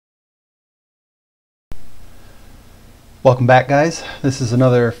Welcome back, guys. This is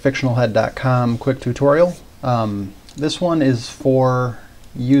another fictionalhead.com quick tutorial. This one is for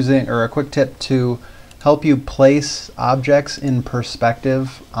using, or a quick tip to help you place objects in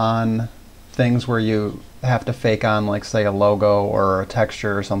perspective on things where you have to fake on, like say a logo or a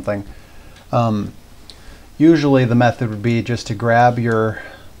texture or something. Usually the method would be just to grab your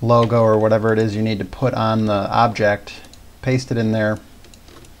logo or whatever it is you need to put on the object, paste it in there,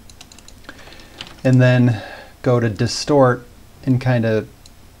 and then go to distort and kind of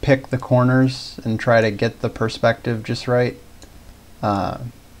pick the corners and try to get the perspective just right,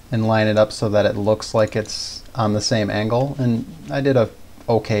 and line it up so that it looks like it's on the same angle. And I did a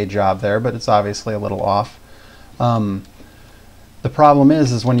okay job there, but it's obviously a little off. The problem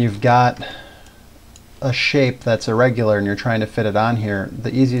is when you've got a shape that's irregular and you're trying to fit it on here,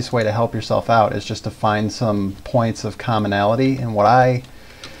 the easiest way to help yourself out is just to find some points of commonality. And what I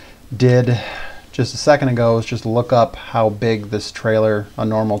did just a second ago is just look up how big this trailer, a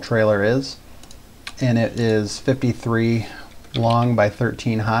normal trailer, is, and it is 53 long by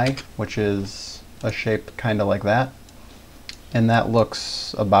 13 high, which is a shape kind of like that, and that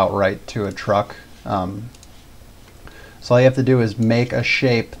looks about right to a truck. So all you have to do is make a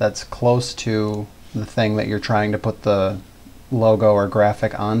shape that's close to the thing that you're trying to put the logo or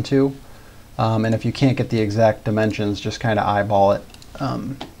graphic onto, and if you can't get the exact dimensions, just kind of eyeball it.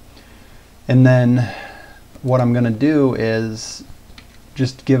 And then what I'm going to do is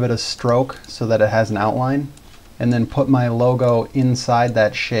just give it a stroke so that it has an outline, and then put my logo inside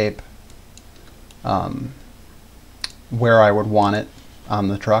that shape where I would want it on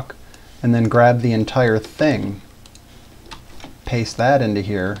the truck, and then grab the entire thing, paste that into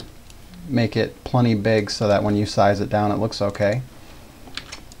here, make it plenty big so that when you size it down it looks okay.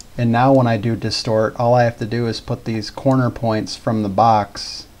 And now when I do distort, all I have to do is put these corner points from the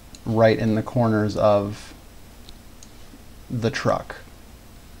box right in the corners of the truck.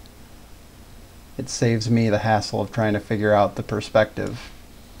 It saves me the hassle of trying to figure out the perspective,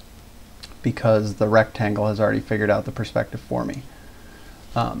 because the rectangle has already figured out the perspective for me.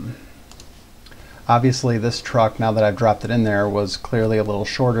 Obviously this truck, now that I've dropped it in there, was clearly a little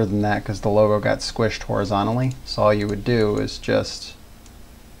shorter than that because the logo got squished horizontally. So all you would do is just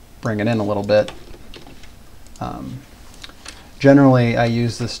bring it in a little bit. Generally, I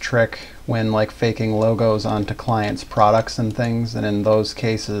use this trick when like faking logos onto clients' products and things, and in those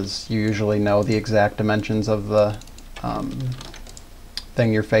cases you usually know the exact dimensions of the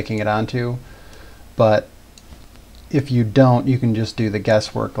thing you're faking it onto. But if you don't, you can just do the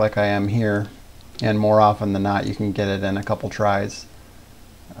guesswork like I am here, and more often than not you can get it in a couple tries.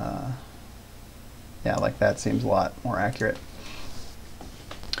 Yeah, like that seems a lot more accurate.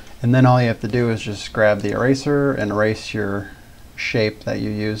 And then all you have to do is just grab the eraser and erase your shape that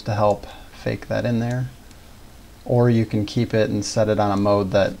you use to help fake that in there, or you can keep it and set it on a mode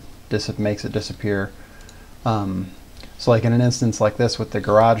that makes it disappear. So like in an instance like this with the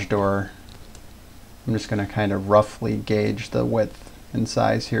garage door, I'm just going to kind of roughly gauge the width and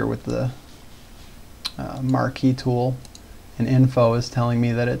size here with the marquee tool, and info is telling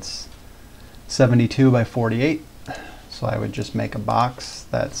me that it's 72 by 48, so I would just make a box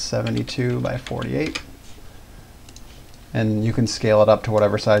that's 72 by 48. And you can scale it up to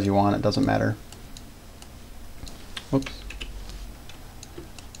whatever size you want, it doesn't matter. Whoops.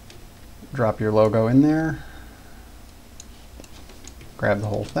 Drop your logo in there, grab the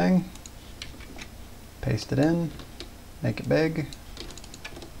whole thing, paste it in, make it big,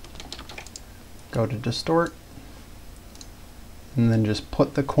 go to distort, and then just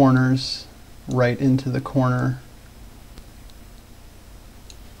put the corners right into the corner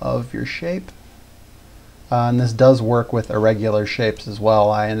of your shape. And this does work with irregular shapes as well.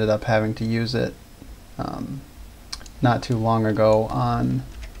 I ended up having to use it not too long ago on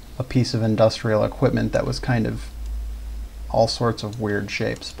a piece of industrial equipment that was kind of all sorts of weird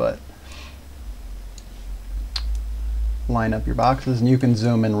shapes. But line up your boxes, and you can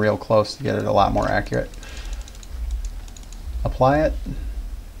zoom in real close to get it a lot more accurate. Apply it,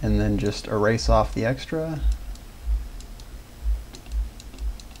 and then just erase off the extra.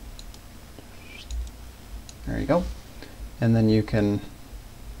 There you go. And then you can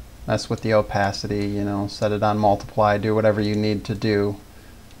mess with the opacity, you know, set it on multiply, do whatever you need to do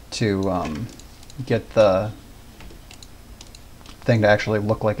to get the thing to actually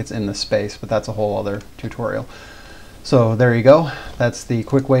look like it's in the space, but that's a whole other tutorial. So there you go. That's the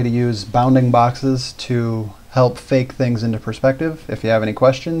quick way to use bounding boxes to help fake things into perspective. If you have any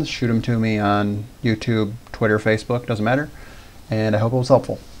questions, shoot them to me on YouTube, Twitter, Facebook, doesn't matter. And I hope it was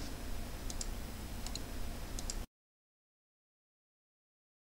helpful.